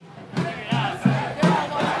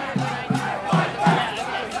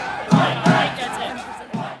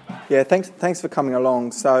Yeah, thanks for coming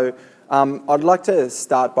along. So I'd like to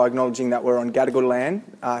start by acknowledging that we're on Gadigal land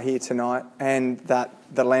here tonight, and that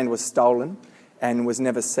the land was stolen and was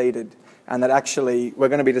never ceded, and that actually we're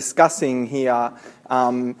going to be discussing here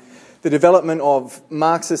the development of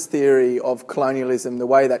Marxist theory of colonialism, the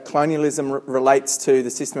way that colonialism relates to the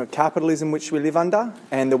system of capitalism which we live under,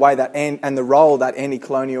 and the way that and the role that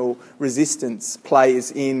anti-colonial resistance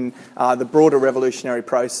plays in the broader revolutionary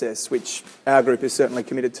process, which our group is certainly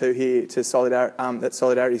committed to here, to that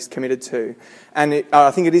Solidarity is committed to. And I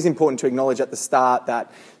think it is important to acknowledge at the start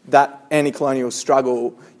that anti-colonial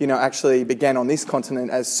struggle, actually began on this continent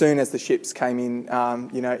as soon as the ships came in,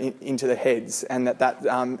 into the heads, and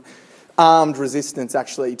that armed resistance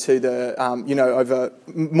actually to the, over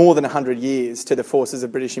more than 100 years to the forces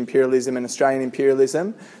of British imperialism and Australian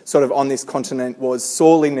imperialism sort of on this continent was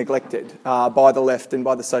sorely neglected by the left and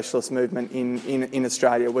by the socialist movement in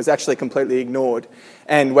Australia, was actually completely ignored.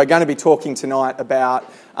 And we're going to be talking tonight about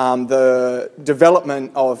the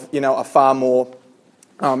development of, a far more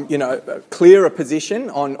clearer position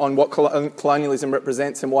on what colonialism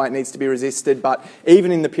represents and why it needs to be resisted. But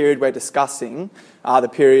even in the period we're discussing, the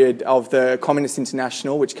period of the Communist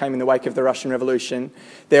International, which came in the wake of the Russian Revolution,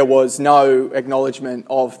 there was no acknowledgement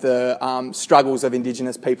of the struggles of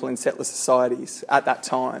Indigenous people in settler societies at that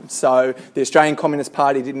time. So the Australian Communist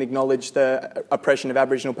Party didn't acknowledge the oppression of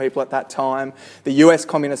Aboriginal people at that time. The US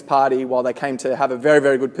Communist Party, while they came to have a very,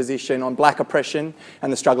 very good position on black oppression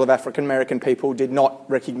and the struggle of African American people, did not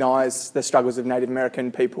recognise the struggles of Native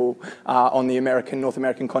American people on the North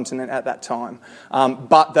American continent at that time.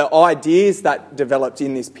 But the ideas that developed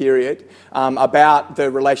in this period about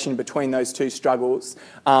the relation between those two struggles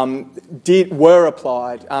were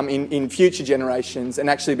applied in future generations, and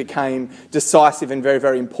actually became decisive and very,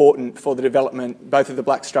 very important for the development both of the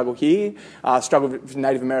black struggle here, struggle for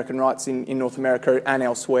Native American rights in North America and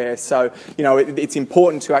elsewhere. So it's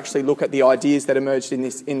important to actually look at the ideas that emerged in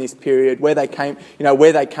this period, where they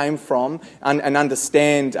came from, and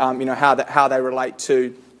understand how they relate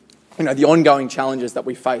to the ongoing challenges that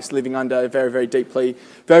we face living under a very, very deeply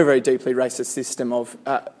racist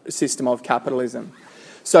system of capitalism.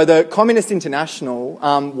 So the Communist International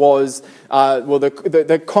was,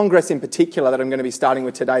 the Congress in particular that I'm going to be starting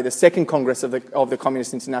with today, the second Congress of the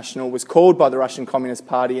Communist International, was called by the Russian Communist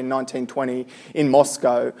Party in 1920 in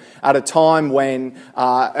Moscow, at a time when,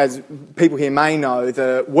 as people here may know,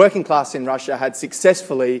 the working class in Russia had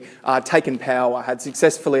successfully taken power, had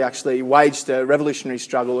successfully actually waged a revolutionary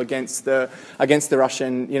struggle against the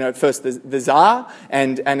Russian, first the Tsar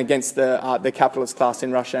and against the capitalist class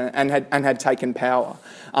in Russia, and had taken power.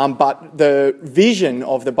 But the vision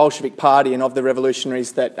of the Bolshevik Party and of the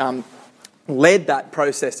revolutionaries that led that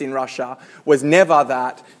process in Russia was never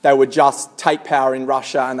that they would just take power in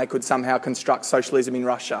Russia and they could somehow construct socialism in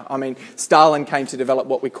Russia. I mean, Stalin came to develop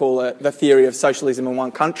what we call the theory of socialism in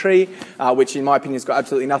one country, which in my opinion has got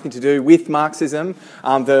absolutely nothing to do with Marxism.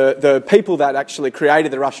 The people that actually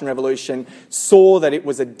created the Russian Revolution saw that it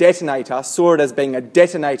was a detonator, saw it as being a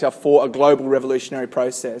detonator for a global revolutionary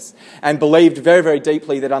process, and believed very, very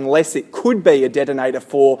deeply that unless it could be a detonator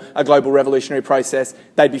for a global revolutionary process,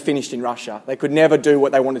 they'd be finished in Russia. They could never do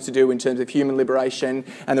what they wanted to do in terms of human liberation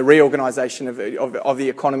and the reorganisation of the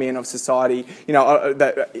economy and of society,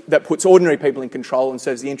 that puts ordinary people in control and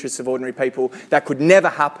serves the interests of ordinary people. That could never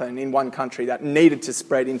happen in one country. That needed to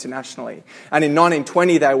spread internationally. And in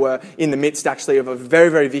 1920, they were in the midst, actually, of a very,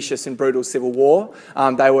 very vicious and brutal civil war.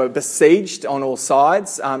 They were besieged on all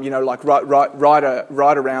sides, right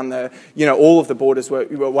around the, all of the borders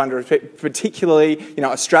were under, particularly,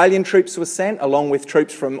 Australian troops were sent, along with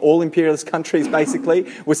troops from all imperialist countries, basically,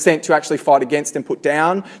 were sent to actually fight against and put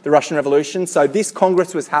down the Russian Revolution. So this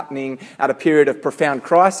Congress was happening at a period of profound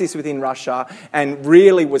crisis within Russia, and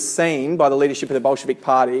really was seen by the leadership of the Bolshevik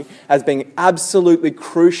Party as being absolutely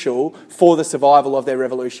crucial for the survival of their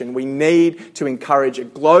revolution. We need to encourage a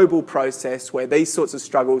global process where these sorts of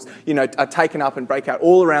struggles, are taken up and break out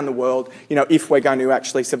all around the world, if we're going to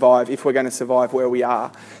actually survive, if we're going to survive where we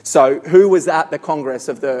are. So who was at the Congress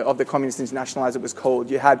of the Communist International, as it was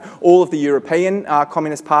called? You had all of the European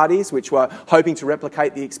communist parties, which were hoping to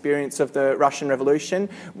replicate the experience of the Russian Revolution,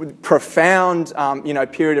 with profound,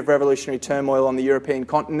 period of revolutionary turmoil on the European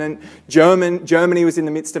continent. Germany was in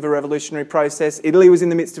the midst of a revolutionary process. Italy was in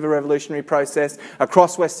the midst of a revolutionary process.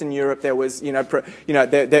 Across Western Europe, there was,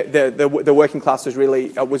 the working class was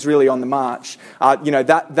really on the march.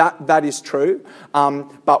 That is true.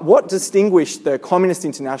 But what distinguished the Communist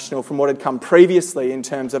International from what had come previously in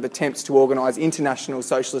terms of attempts to organise international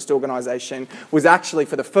socialist organisation was actually,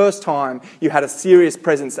 for the first time, you had a serious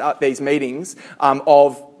presence at these meetings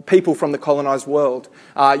of people from the colonised world.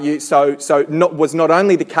 Was not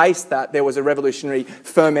only the case that there was a revolutionary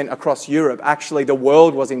ferment across Europe, actually the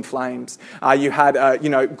world was in flames. You had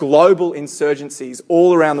global insurgencies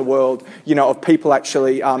all around the world, of people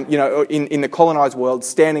actually in the colonised world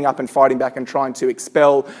standing up and fighting back and trying to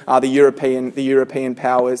expel the European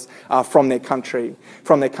powers from their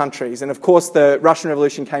countries. And of course the Russian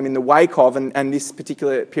Revolution came in the wake of, and this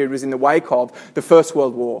particular period was in the wake of, the First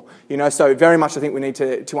World War. So very much I think we need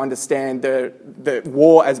to understand the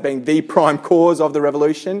war as being the prime cause of the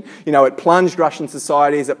revolution. It plunged Russian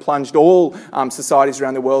societies, it plunged all societies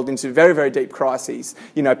around the world into very, very deep crises.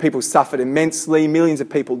 People suffered immensely, millions of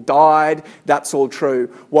people died, that's all true.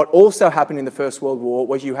 What also happened in the First World War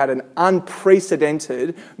was you had an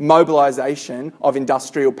unprecedented mobilisation of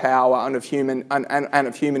industrial power and of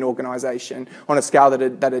human organisation on a scale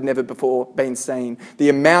that had never before been seen. The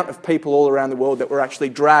amount of people all around the world that were actually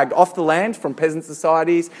dragged off the land from peasant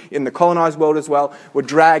societies in the colonised world as well, were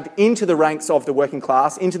dragged into the ranks of the working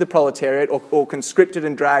class, into the proletariat, or conscripted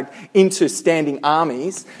and dragged into standing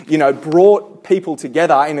armies, brought people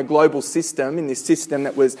together in a global system, in this system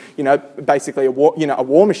that was, basically a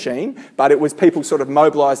war machine, but it was people sort of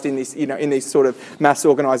mobilised in this, in these sort of mass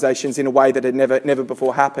organisations in a way that had never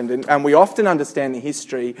before happened. And we often understand the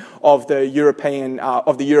history of the European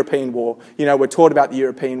war. We're taught about the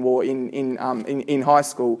European war in high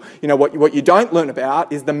school. What you don't learn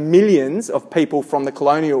about is the millions of people from the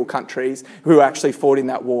colonial countries who actually fought in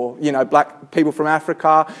that war. Black people from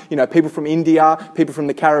Africa, people from India, people from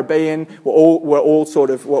the Caribbean were all sort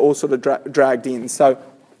of dragged in. So,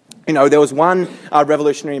 there was one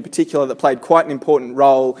revolutionary in particular that played quite an important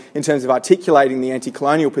role in terms of articulating the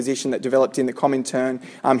anti-colonial position that developed in the Comintern.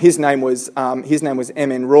 His name was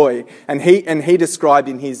M.N. Roy, and he described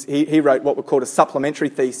he wrote what were called a supplementary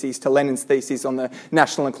thesis to Lenin's thesis on the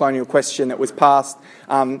national and colonial question that was passed.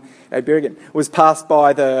 Was passed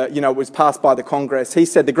by the Congress. He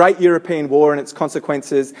said the Great European War and its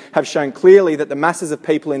consequences have shown clearly that the masses of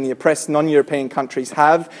people in the oppressed non-European countries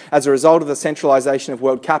have, as a result of the centralisation of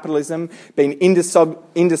world capitalism, been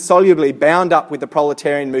indissolubly bound up with the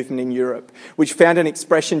proletarian movement in Europe, which found an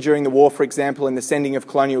expression during the war, for example, in the sending of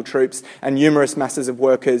colonial troops and numerous masses of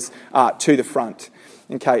workers to the front.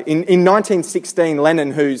 Okay. In 1916,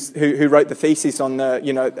 Lenin, who wrote the thesis on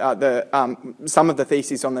some of the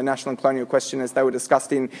theses on the national and colonial question as they were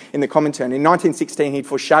discussed in the Comintern. In 1916, he'd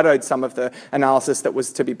foreshadowed some of the analysis that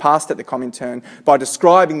was to be passed at the Comintern by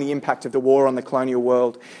describing the impact of the war on the colonial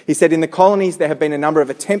world. He said, in the colonies there have been a number of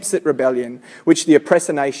attempts at rebellion, which the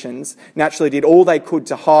oppressor nations naturally did all they could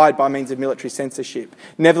to hide by means of military censorship.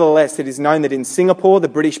 Nevertheless, it is known that in Singapore, the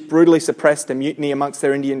British brutally suppressed a mutiny amongst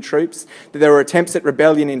their Indian troops, that there were attempts at rebellion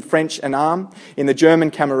in French Annam, in the German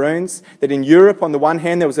Cameroons, that in Europe, on the one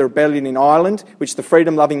hand, there was a rebellion in Ireland, which the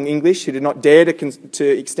freedom-loving English, who did not dare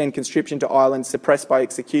to extend conscription to Ireland, suppressed by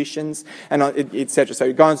executions, and etc. So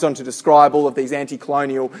he goes on to describe all of these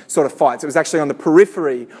anti-colonial sort of fights. It was actually on the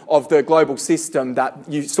periphery of the global system that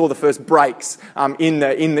you saw the first breaks in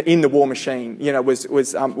the war machine.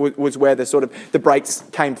 Was where the breaks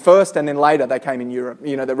came first, and then later they came in Europe.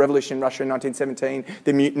 The revolution in Russia in 1917,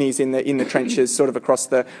 the mutinies in the trenches, sort of across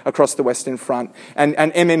the Western Front. And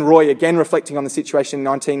M.N. Roy, again reflecting on the situation in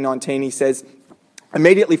 1919, he says,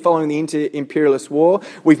 immediately following the imperialist war,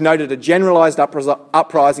 we've noted a generalised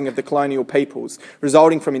uprising of the colonial peoples,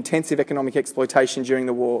 resulting from intensive economic exploitation during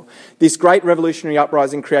the war. This great revolutionary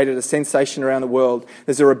uprising created a sensation around the world.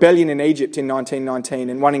 There's a rebellion in Egypt in 1919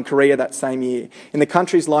 and one in Korea that same year. In the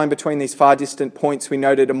countries lying between these far distant points, we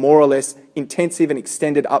noted a more or less intensive and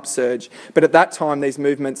extended upsurge. But at that time, these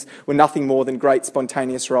movements were nothing more than great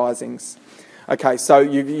spontaneous risings. Okay, so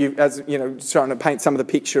you as you know, trying to paint some of the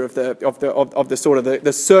picture of the sort of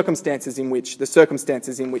the circumstances in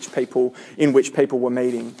which people were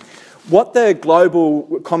meeting. What the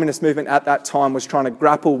global communist movement at that time was trying to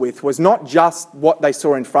grapple with was not just what they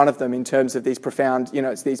saw in front of them in terms of these profound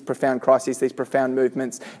crises, these profound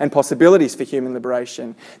movements and possibilities for human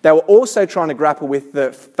liberation. They were also trying to grapple with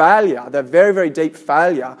the failure, the very, very deep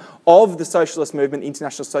failure of the socialist movement,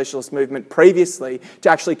 international socialist movement previously, to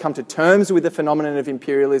actually come to terms with the phenomenon of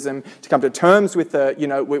imperialism, to come to terms with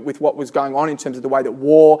with what was going on in terms of the way that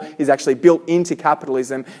war is actually built into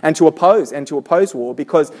capitalism, and to oppose war,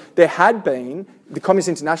 because there had been the Communist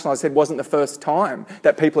International, I said, wasn't the first time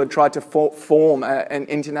that people had tried to form an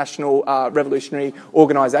international revolutionary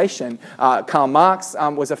organisation. Karl Marx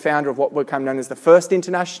was a founder of what became known as the First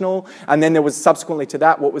International, and then there was subsequently to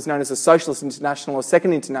that what was known as the Socialist International or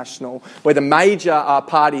Second International, where the major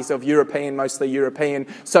parties of mostly European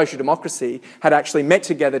social democracy had actually met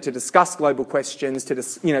together to discuss global questions, to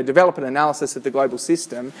develop an analysis of the global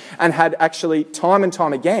system, and had actually time and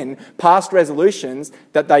time again passed resolutions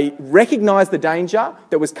that they recognised the danger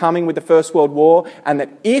that was coming with the First World War, and that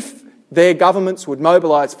if their governments would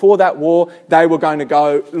mobilise for that war, they were going to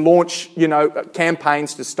go launch,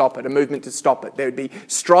 campaigns to stop it, a movement to stop it. There would be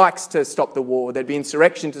strikes to stop the war. There'd be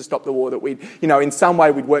insurrection to stop the war. That we'd, in some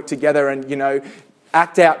way we'd work together and,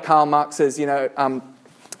 act out Karl Marx's,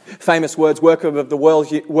 famous words, work of the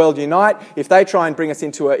world unite. If they try and bring us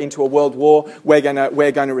into a world war, we're going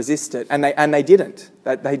to resist it. And they didn't.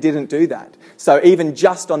 They didn't do that. So even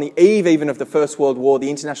just on the eve even of the First World War, the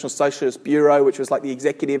International Socialist Bureau, which was like the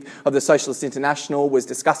executive of the Socialist International, was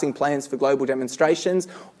discussing plans for global demonstrations.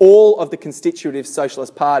 All of the constitutive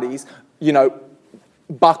socialist parties,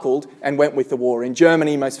 buckled and went with the war. In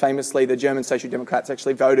Germany, most famously, the German Social Democrats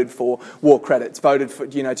actually voted for war credits, voted for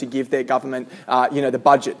to give their government the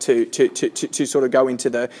budget to sort of go into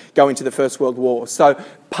the First World War. So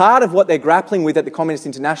part of what they're grappling with at the Communist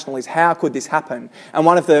International is how could this happen? And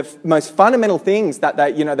one of the most fundamental things that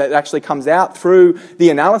that actually comes out through the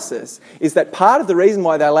analysis is that part of the reason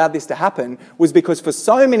why they allowed this to happen was because for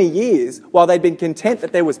so many years, while they'd been content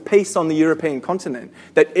that there was peace on the European continent,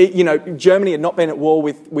 that Germany had not been at war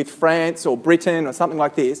with France or Britain or something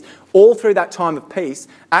like this, all through that time of peace,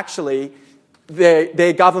 actually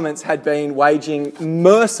their governments had been waging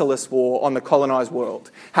merciless war on the colonised world,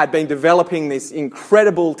 had been developing this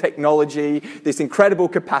incredible technology, this incredible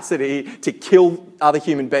capacity to kill other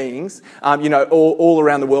human beings, all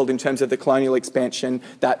around the world in terms of the colonial expansion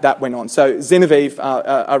that went on. So Zinoviev,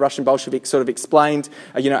 a Russian Bolshevik, sort of explained,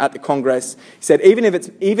 at the Congress, he said,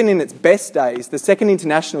 even in its best days, the Second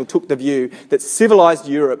International took the view that civilised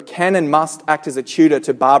Europe can and must act as a tutor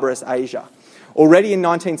to barbarous Asia. Already in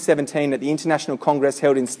 1917, at the International Congress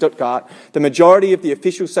held in Stuttgart, the majority of the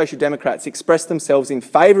official Social Democrats expressed themselves in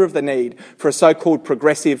favour of the need for a so-called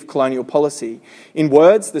progressive colonial policy. In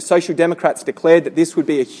words, the Social Democrats declared that this would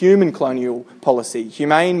be a human colonial policy,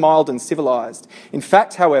 humane, mild and civilised. In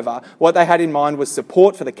fact, however, what they had in mind was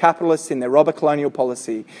support for the capitalists in their robber colonial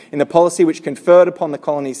policy, in the policy which conferred upon the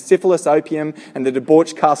colonies syphilis, opium and the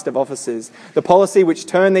debauched caste of officers, the policy which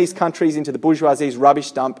turned these countries into the bourgeoisie's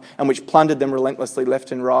rubbish dump and which plundered them relentlessly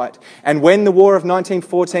left and right. And when the War of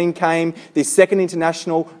 1914 came, this Second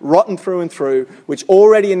International, rotten through and through, which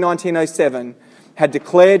already in 1907 had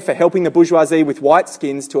declared for helping the bourgeoisie with white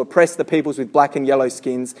skins to oppress the peoples with black and yellow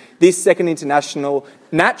skins, this Second International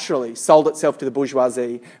naturally sold itself to the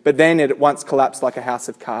bourgeoisie, but then it at once collapsed like a house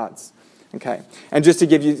of cards. Okay, and just to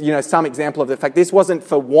give you, some example of the fact, this wasn't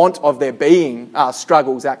for want of there being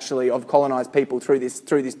struggles actually of colonised people through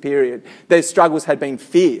this period. Their struggles had been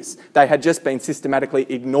fierce. They had just been systematically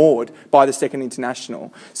ignored by the Second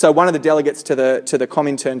International. So one of the delegates to the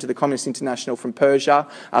Comintern, to the Communist International from Persia,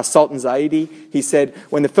 Sultan Zaidi, he said,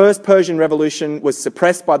 when the first Persian Revolution was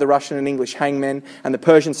suppressed by the Russian and English hangmen, and the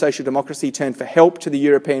Persian social democracy turned for help to the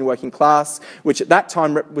European working class, which at that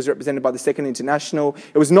time was represented by the Second International,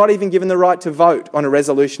 it was not even given the right to vote on a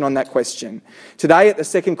resolution on that question. Today, at the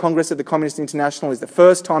Second Congress of the Communist International, is the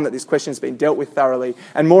first time that this question has been dealt with thoroughly,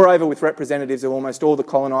 and moreover with representatives of almost all the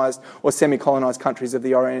colonised or semi-colonised countries of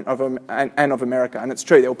the Orient and of America. And it's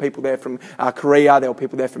true, there were people there from Korea, there were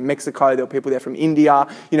people there from Mexico, there were people there from India.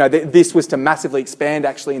 This was to massively expand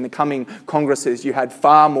actually in the coming congresses. You had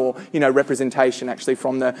far more, representation actually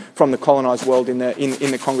from the colonised world in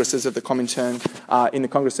the congresses of the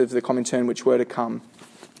Comintern, which were to come.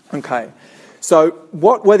 Okay, so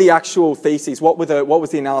what were the actual theses? What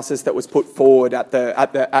was the analysis that was put forward at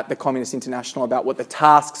the Communist International about what the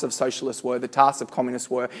tasks of socialists were, the tasks of communists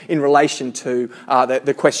were in relation to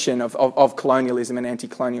the question of colonialism and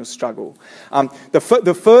anti-colonial struggle?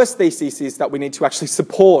 The first thesis is that we need to actually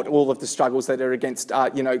support all of the struggles that are against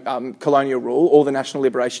colonial rule, all the national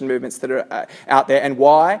liberation movements that are out there. And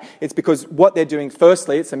why? It's because what they're doing,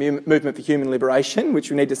 firstly, it's a movement for human liberation,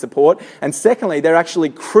 which we need to support, and secondly, they're actually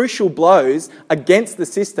crucial blows against the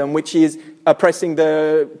system which is oppressing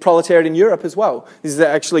the proletariat in Europe as well. This is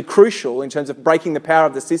actually crucial in terms of breaking the power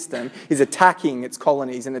of the system, is attacking its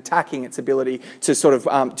colonies and attacking its ability to sort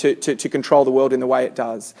of to control the world in the way it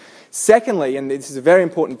does. Secondly, and this is a very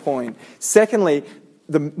important point,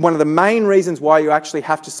 one of the main reasons why you actually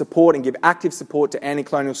have to support and give active support to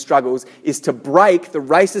anti-colonial struggles is to break the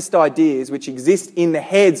racist ideas which exist in the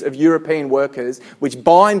heads of European workers, which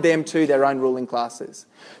bind them to their own ruling classes.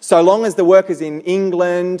 So long as the workers in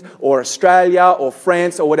England or Australia or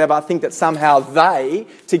France or whatever think that somehow they,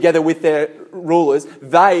 together with their rulers,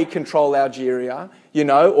 they control Algeria,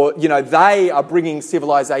 or they are bringing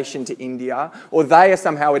civilization to India, or they are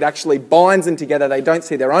somehow, it actually binds them together. They don't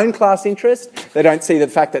see their own class interest. They don't see the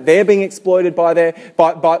fact that they're being exploited by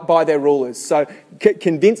their rulers. So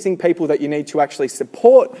convincing people that you need to actually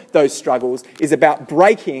support those struggles is about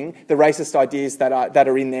breaking the racist ideas that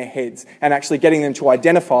are in their heads and actually getting them to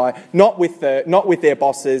identify not with their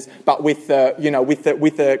bosses, but with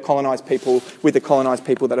the colonised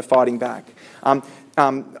people that are fighting back.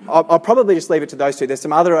 I'll probably just leave it to those two. There's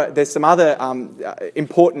some other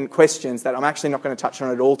important questions that I'm actually not going to touch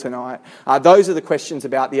on at all tonight. Those are the questions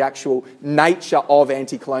about the actual nature of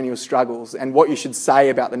anti-colonial struggles and what you should say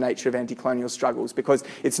about the nature of anti-colonial struggles, because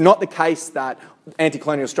it's not the case that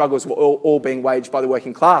anti-colonial struggles were all being waged by the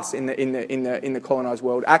working class in the colonised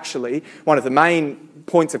world. Actually, one of the main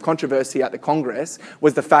points of controversy at the Congress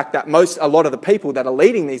was the fact that a lot of the people that are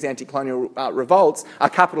leading these anti-colonial revolts are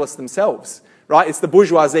capitalists themselves. Right? It's the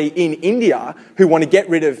bourgeoisie in India who want to get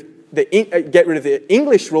rid of the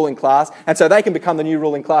English ruling class, and so they can become the new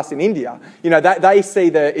ruling class in India. They see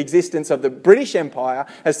the existence of the British Empire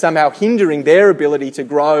as somehow hindering their ability to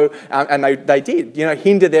grow, and they did,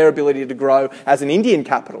 hinder their ability to grow as an Indian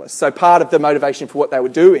capitalist. So part of the motivation for what they were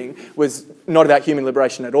doing was not about human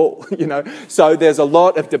liberation at all, So there's a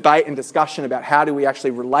lot of debate and discussion about how do we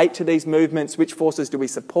actually relate to these movements, which forces do we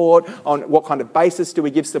support, on what kind of basis do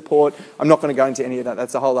we give support. I'm not going to go into any of that.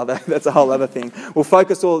 That's a whole other thing. We'll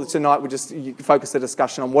focus tonight, we'll just focus the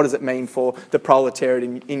discussion on what does it mean for the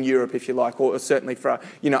proletariat in Europe, if you like, or certainly for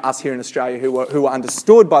us here in Australia who were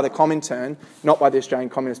understood by the Comintern, not by the Australian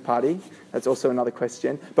Communist Party. That's also another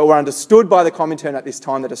question. But were understood by the Comintern at this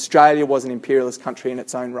time that Australia was an imperialist country in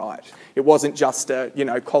its own right. It wasn't just a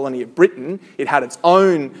colony of Britain. It had its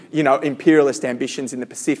own imperialist ambitions in the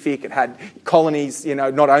Pacific. It had colonies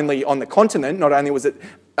not only on the continent. Not only was it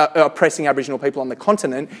oppressing Aboriginal people on the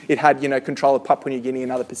continent, it had control of Papua New Guinea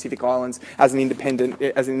and other Pacific islands as an independent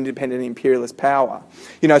imperialist power.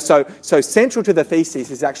 So central to the thesis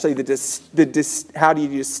is actually how do you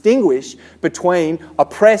distinguish between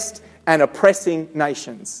oppressed and oppressing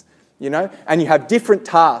nations. And you have different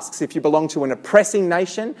tasks if you belong to an oppressing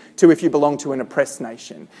nation to if you belong to an oppressed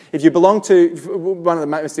nation. If you belong to, one of the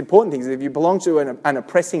most important things is if you belong to an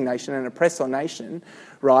oppressing nation, an oppressor nation,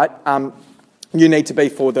 right, you need to be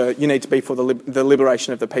for the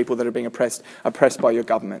liberation of the people that are being oppressed by your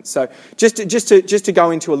government. So just to go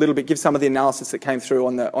into a little bit, give some of the analysis that came through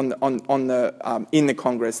in the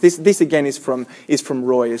Congress. This again is from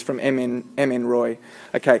Roy, is from M.N. Roy.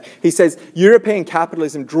 Okay, he says European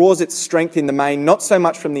capitalism draws its strength in the main not so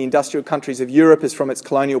much from the industrial countries of Europe as from its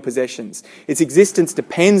colonial possessions. Its existence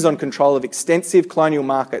depends on control of extensive colonial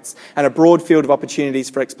markets and a broad field of opportunities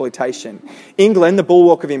for exploitation. England, the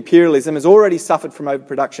bulwark of imperialism, has already suffered from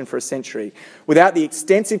overproduction for a century. Without the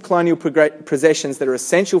extensive colonial possessions that are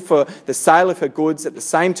essential for the sale of her goods at the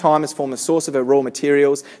same time as form the source of her raw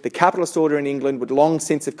materials, the capitalist order in England would long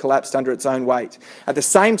since have collapsed under its own weight. At the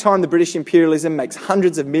same time, the British imperialism makes hundreds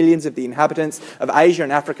of millions of the inhabitants of Asia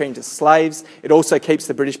and Africa into slaves. It also keeps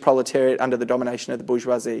the British proletariat under the domination of the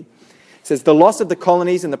bourgeoisie. It says, the loss of the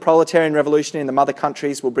colonies and the proletarian revolution in the mother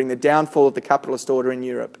countries will bring the downfall of the capitalist order in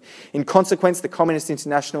Europe. In consequence, the Communist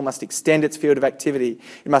International must extend its field of activity.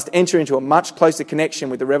 It must enter into a much closer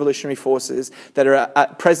connection with the revolutionary forces that are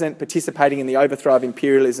at present participating in the overthrow of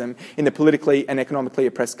imperialism in the politically and economically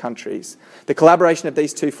oppressed countries. The collaboration of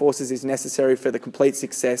these two forces is necessary for the complete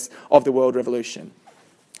success of the world revolution.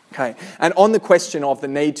 Okay, and on the question of the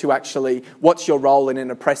need to actually, what's your role in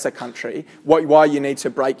an oppressor country, why you need to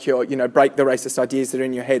break the racist ideas that are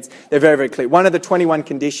in your heads, they're very, very clear. One of the 21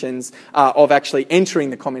 conditions of actually entering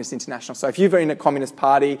the Communist International. So if you're in a Communist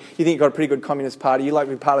Party, you think you've got a pretty good Communist Party, you like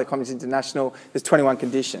to be part of the Communist International, there's 21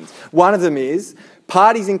 conditions. One of them is,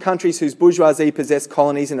 parties in countries whose bourgeoisie possess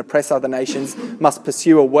colonies and oppress other nations must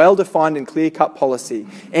pursue a well-defined and clear-cut policy.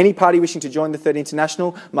 Any party wishing to join the Third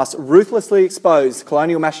International must ruthlessly expose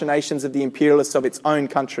colonial machinations of the imperialists of its own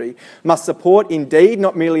country, must support, indeed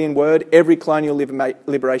not merely in word, every colonial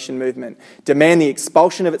liberation movement, demand the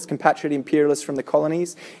expulsion of its compatriot imperialists from the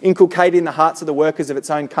colonies, inculcate in the hearts of the workers of its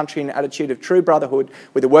own country an attitude of true brotherhood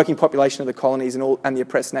with the working population of the colonies and the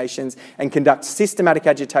oppressed nations, and conduct systematic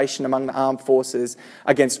agitation among the armed forces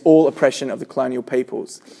against all oppression of the colonial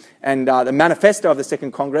peoples. And the manifesto of the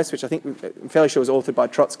Second Congress, which I think I'm fairly sure was authored by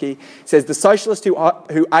Trotsky, says the socialist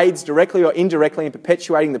who aids directly or indirectly in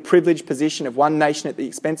perpetuating the privileged position of one nation at the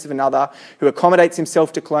expense of another, who accommodates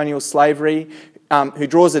himself to colonial slavery, who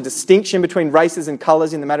draws a distinction between races and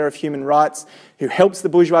colours in the matter of human rights, who helps the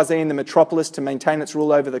bourgeoisie in the metropolis to maintain its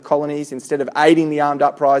rule over the colonies instead of aiding the armed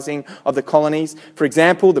uprising of the colonies. For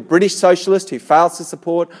example, the British socialist who fails to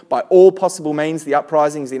support by all possible means the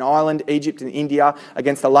uprisings in Ireland, Egypt and India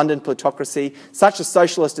against the London plutocracy. Such a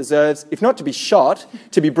socialist deserves, if not to be shot,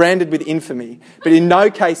 to be branded with infamy, but in no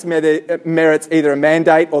case merits either a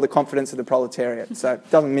mandate or the confidence of the proletariat. So,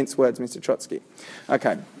 doesn't mince words, Mr. Trotsky.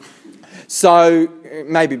 Okay. So,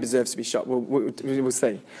 maybe deserves to be shot. We'll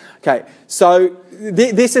see. Okay, so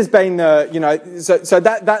this has been the, so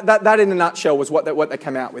that in a nutshell was what they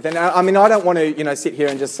came out with. And I mean, I don't want to, sit here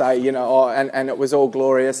and just say, and it was all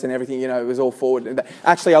glorious and everything, it was all forward.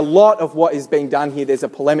 Actually, a lot of what is being done here, there's a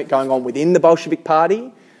polemic going on within the Bolshevik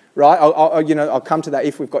Party. Right, I'll come to that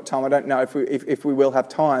if we've got time. I don't know if we will have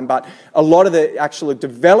time, but a lot of the actual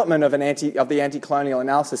development of the anti-colonial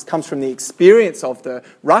analysis comes from the experience of the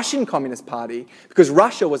Russian Communist Party, because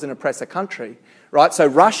Russia was an oppressor country. Right, so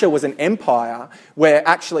Russia was an empire where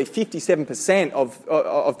actually 57%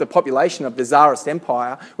 of the population of the Tsarist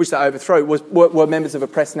empire, which they overthrew, were members of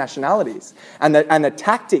oppressed nationalities, and the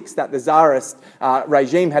tactics that the Tsarist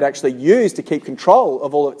regime had actually used to keep control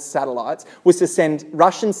of all of its satellites was to send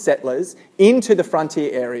Russian settlers into the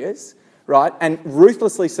frontier areas, right, and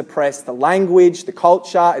ruthlessly suppress the language, the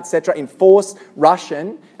culture, etc., enforce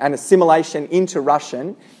Russian and assimilation into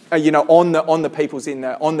Russian. On the peoples in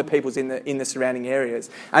the surrounding areas,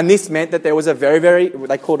 and this meant that there was a very, very,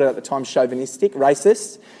 they called it at the time chauvinistic,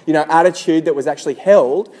 racist, attitude that was actually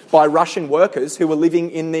held by Russian workers who were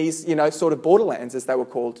living in these, sort of borderlands, as they were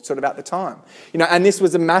called, sort of at the time, and this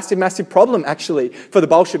was a massive, massive problem actually for the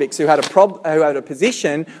Bolsheviks who had a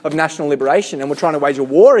position of national liberation and were trying to wage a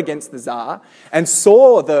war against the Tsar, and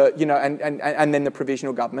saw the, and then the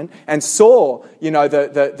provisional government, and saw,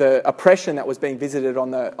 the oppression that was being visited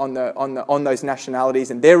on those nationalities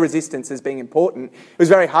and their resistance as being important. It was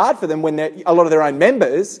very hard for them when a lot of their own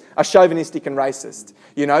members are chauvinistic and racist.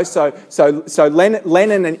 So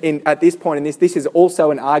Lenin at this point in this is also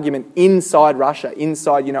an argument inside Russia,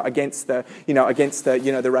 against the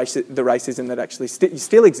racism that actually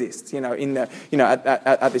still exists.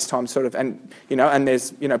 At this time, sort of, and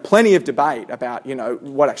there's plenty of debate about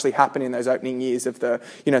what actually happened in those opening years of the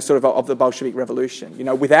of the Bolshevik Revolution.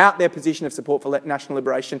 Without their position of support for national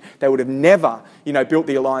liberation, they would have never, built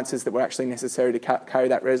the alliances that were actually necessary to carry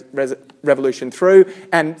that revolution through.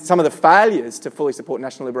 And some of the failures to fully support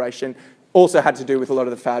national liberation also had to do with a lot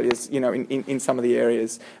of the failures, in some of the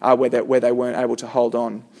areas where they weren't able to hold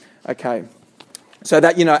on. Okay, so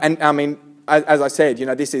that and I mean, as I said,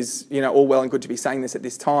 this is all well and good to be saying this at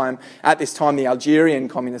this time. At this time, the Algerian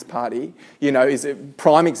Communist Party, is a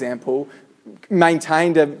prime example.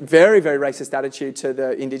 Maintained a very, very racist attitude to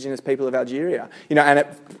the indigenous people of Algeria, and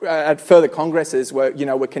at further congresses were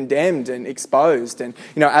condemned and exposed. And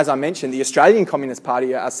as I mentioned, the Australian Communist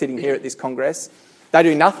Party are sitting here at this Congress. They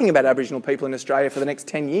do nothing about Aboriginal people in Australia for the next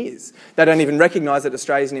 10 years. They don't even recognise that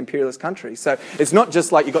Australia is an imperialist country. So it's not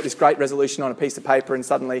just like you've got this great resolution on a piece of paper and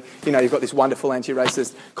suddenly, you've got this wonderful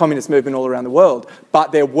anti-racist communist movement all around the world.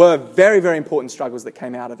 But there were very, very important struggles that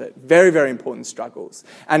came out of it. Very, very important struggles.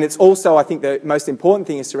 And it's also, I think, the most important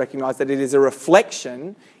thing is to recognise that it is a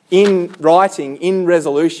reflection in writing, in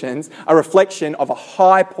resolutions, a reflection of a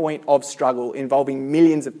high point of struggle involving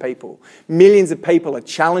millions of people. Millions of people are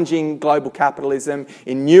challenging global capitalism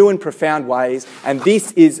in new and profound ways, and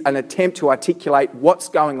this is an attempt to articulate what's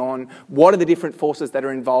going on, what are the different forces that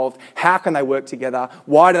are involved, how can they work together,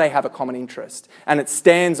 why do they have a common interest. And it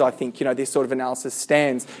stands, I think, this sort of analysis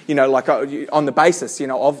stands, on the basis,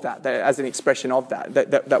 of that, as an expression of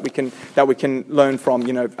that we can learn from,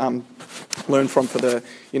 for the,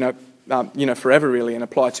 forever really, and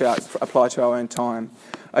apply to our own time.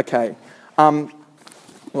 Okay,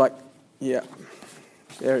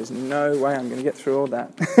 there is no way I'm going to get through all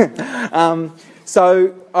that.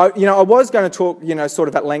 So, I was going to talk, sort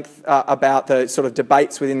of at length about the sort of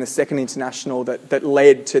debates within the Second International that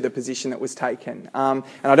led to the position that was taken. And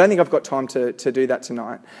I don't think I've got time to do that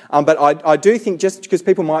tonight. But I do think, just because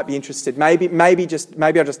people might be interested, maybe I'll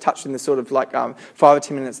just touch in the sort of 5 or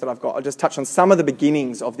 10 minutes that I've got. I'll just touch on some of the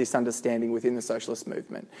beginnings of this understanding within the socialist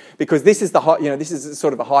movement, because this is this is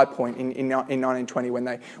sort of a high point in 1920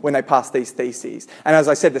 when they passed these theses. And as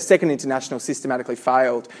I said, the Second International systematically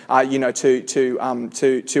failed,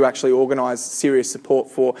 to to actually organise serious support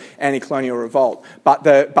for anti-colonial revolt. But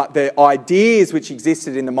the ideas which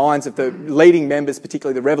existed in the minds of the leading members,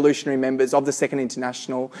 particularly the revolutionary members of the Second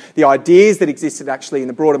International, the ideas that existed actually in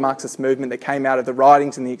the broader Marxist movement that came out of the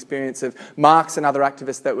writings and the experience of Marx and other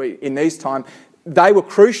activists that were in these times, they were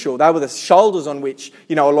crucial. They were the shoulders on which,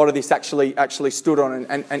 you know, a lot of this actually stood on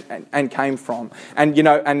and came from. And, you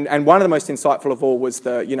know, and one of the most insightful of all was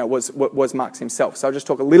was Marx himself. So I'll just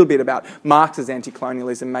talk a little bit about Marx's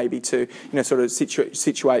anti-colonialism, maybe to, you know, sort of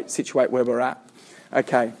situate where we're at.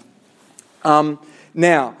 Okay.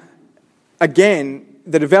 Now, again,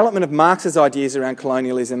 the development of Marx's ideas around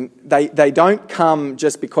colonialism, they don't come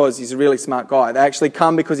just because he's a really smart guy. They actually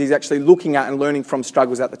come because he's actually looking at and learning from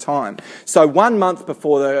struggles at the time. So 1 month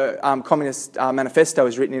before the Communist Manifesto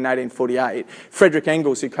was written in 1848, Friedrich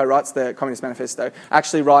Engels, who co-writes the Communist Manifesto,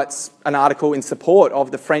 actually writes an article in support of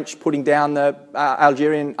the French putting down the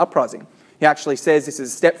Algerian uprising. He actually says this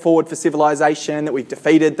is a step forward for civilization, that we've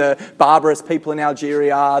defeated the barbarous people in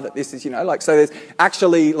Algeria, that this is, you know, like, so there's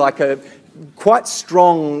actually like a quite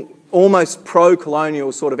strong, almost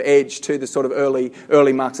pro-colonial sort of edge to the sort of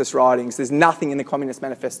early Marxist writings. There's nothing in the Communist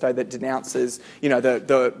Manifesto that denounces, you know,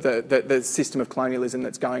 the system of colonialism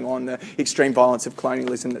that's going on, the extreme violence of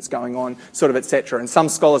colonialism that's going on, sort of, etc. And some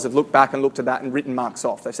scholars have looked back and looked at that and written Marx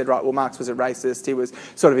off. They've said, right, well, Marx was a racist, he was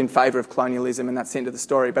sort of in favour of colonialism, and that's the end of the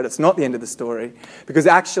story. But it's not the end of the story, because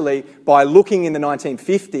actually, by looking in the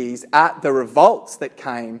 1950s at the revolts that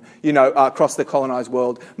came, you know, across the colonised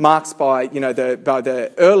world, Marx, by the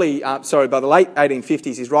late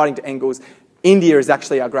 1850s, he's writing to Engels, India is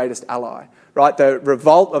actually our greatest ally. Right, the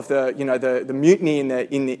revolt of the mutiny in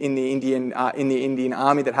the Indian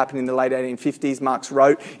army that happened in the late 1850s. Marx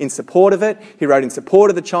wrote in support of it. He wrote in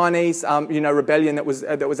support of the Chinese rebellion that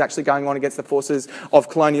was actually going on against the forces of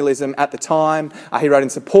colonialism at the time. He wrote in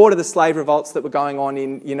support of the slave revolts that were going on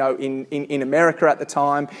in America at the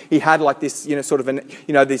time. He had like this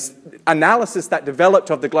this analysis that developed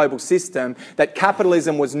of the global system, that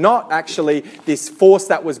capitalism was not actually this force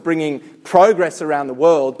that was bringing progress around the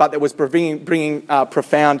world, but that was bringing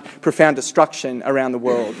profound destruction around the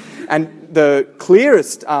world. And the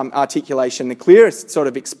clearest articulation, the clearest sort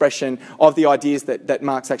of expression of the ideas that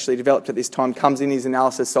Marx actually developed at this time comes in his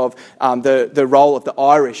analysis of the role of the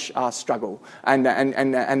Irish struggle and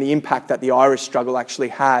the impact that the Irish struggle actually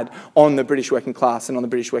had on the British working class and on the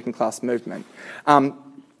British working class movement.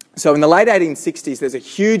 So in the late 1860s, there's a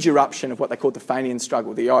huge eruption of what they called the Fenian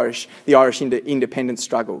struggle, the Irish independence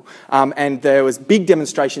struggle. And there was big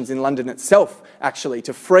demonstrations in London itself, actually,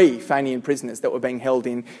 to free Fenian prisoners that were being held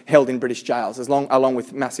in British jails, along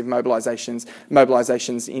with massive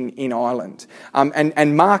mobilisations in Ireland.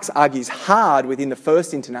 And Marx argues hard within the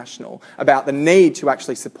First International about the need to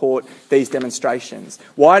actually support these demonstrations.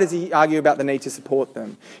 Why does he argue about the need to support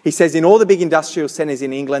them? He says in all the big industrial centres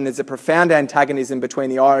in England, there's a profound antagonism between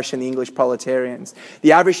the Irish and the English proletarians.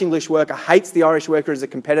 The average English worker hates the Irish worker as a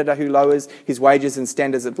competitor who lowers his wages and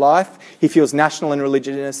standards of life. He feels national and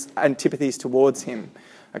religious antipathies towards him.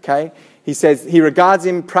 Okay? He says he regards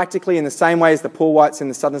him practically in the same way as the poor whites in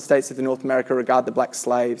the southern states of North America regard the black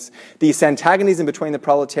slaves. This antagonism between the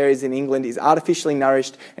proletarians in England is artificially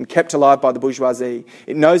nourished and kept alive by the bourgeoisie.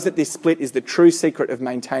 It knows that this split is the true secret of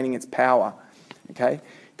maintaining its power. Okay?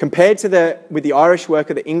 Compared with the Irish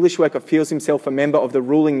worker, the English worker feels himself a member of the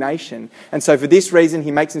ruling nation. And so for this reason, he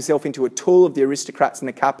makes himself into a tool of the aristocrats and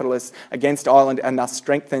the capitalists against Ireland, and thus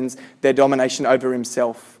strengthens their domination over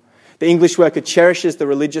himself. The English worker cherishes the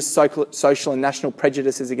religious, social and national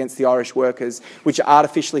prejudices against the Irish workers, which are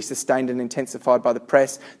artificially sustained and intensified by the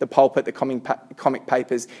press, the pulpit, the comic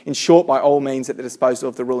papers, in short, by all means at the disposal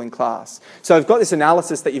of the ruling class. So I've got this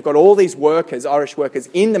analysis that you've got all these workers, Irish workers,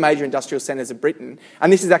 in the major industrial centres of Britain,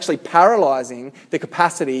 and this is actually paralysing the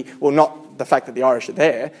capacity, well, not the fact that the Irish are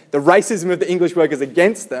there, the racism of the English workers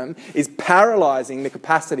against them is paralysing the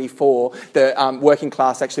capacity for the working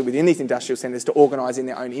class actually within these industrial centres to organise in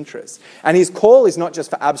their own interests. And his call is not just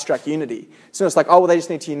for abstract unity. It's not just like, oh, well, they just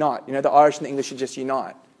need to unite. You know, the Irish and the English should just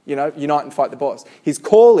unite. You know, unite and fight the boss. His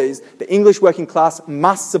call is the English working class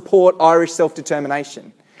must support Irish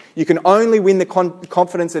self-determination. You can only win the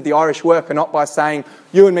confidence of the Irish worker not by saying,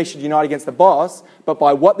 you and me should unite against the boss, but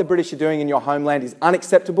by what the British are doing in your homeland is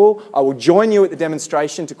unacceptable. I will join you at the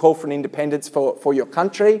demonstration to call for an independence for your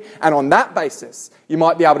country. And on that basis, you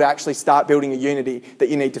might be able to actually start building a unity that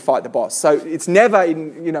you need to fight the boss. So it's never,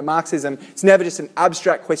 in Marxism, it's never just an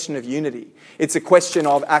abstract question of unity. It's a question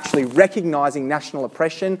of actually recognising national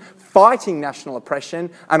oppression, fighting national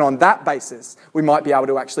oppression, and on that basis, we might be able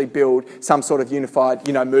to actually build some sort of unified,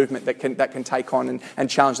 movement that can take on and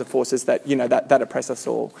challenge the forces that, that oppress us us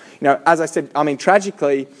all. As I said,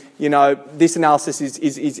 tragically, this analysis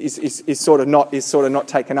is sort of not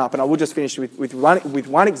taken up. And I will just finish with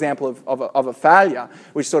one example of a failure,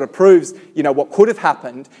 which sort of proves, what could have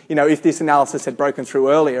happened, if this analysis had broken through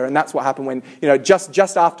earlier. And that's what happened when,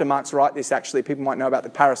 just after Marx wrote this, actually, people might know about the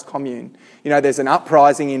Paris Commune. There's an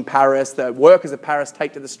uprising in Paris. The workers of Paris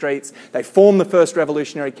take to the streets. They form the first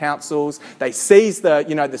revolutionary councils. They seize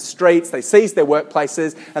the streets. They seize their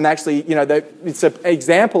workplaces. And actually, it's an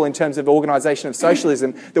example in terms of organisation of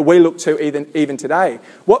socialism that we look to even today.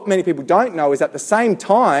 What many people don't know is at the same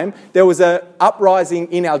time, there was an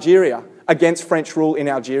uprising in Algeria against French rule in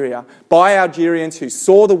Algeria by Algerians who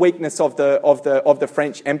saw the weakness of the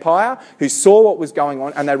French Empire, who saw what was going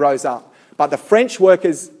on, and they rose up. But the French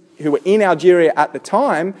workers who were in Algeria at the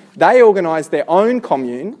time, they organised their own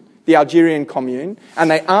commune, the Algerian Commune,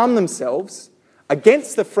 and they armed themselves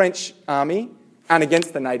against the French army and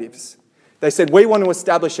against the natives. They said, we want to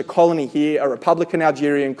establish a colony here, a Republican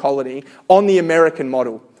Algerian colony, on the American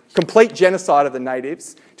model. Complete genocide of the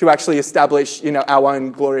natives to actually establish, our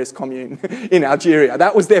own glorious commune in Algeria.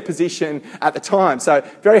 That was their position at the time. So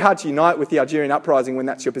very hard to unite with the Algerian uprising when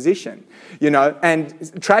that's your position,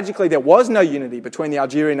 And tragically, there was no unity between the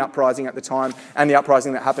Algerian uprising at the time and the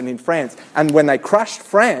uprising that happened in France. And when they crushed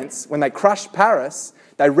France, when they crushed Paris,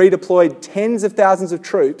 they redeployed tens of thousands of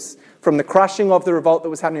troops from the crushing of the revolt that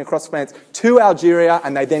was happening across France to Algeria,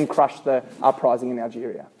 and they then crushed the uprising in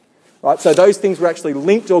Algeria. Right? So those things were actually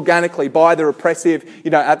linked organically by the repressive,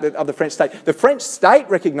 of the French state. The French state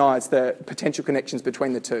recognised the potential connections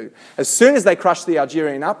between the two. As soon as they crushed the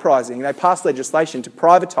Algerian uprising, they passed legislation to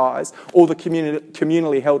privatise all the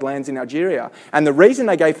communally held lands in Algeria. And the reason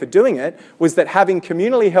they gave for doing it was that having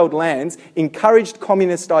communally held lands encouraged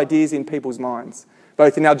communist ideas in people's minds,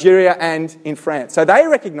 both in Algeria and in France. So they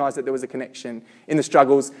recognised that there was a connection in the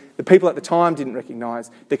struggles. The people at the time didn't recognise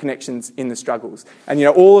the connections in the struggles. And,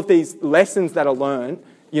 all of these lessons that are learned,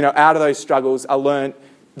 out of those struggles are learned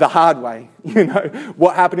the hard way.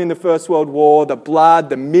 What happened in the First World War, the blood,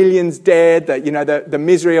 the millions dead, the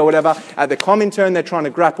misery or whatever. At the Comintern, they're trying to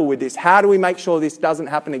grapple with this. How do we make sure this doesn't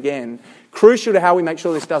happen again? Crucial to how we make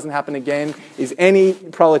sure this doesn't happen again is any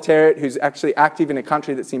proletariat who's actually active in a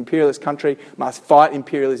country that's an imperialist country must fight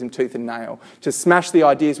imperialism tooth and nail to smash the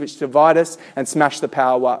ideas which divide us and smash the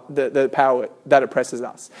power that oppresses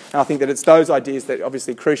us. And I think that it's those ideas that are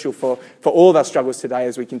obviously crucial for all of our struggles today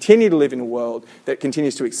as we continue to live in a world that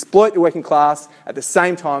continues to exploit the working class at the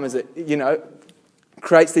same time as it,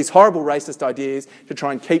 creates these horrible racist ideas to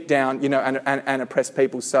try and keep down, and oppress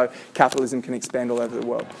people so capitalism can expand all over the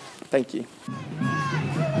world. Thank you.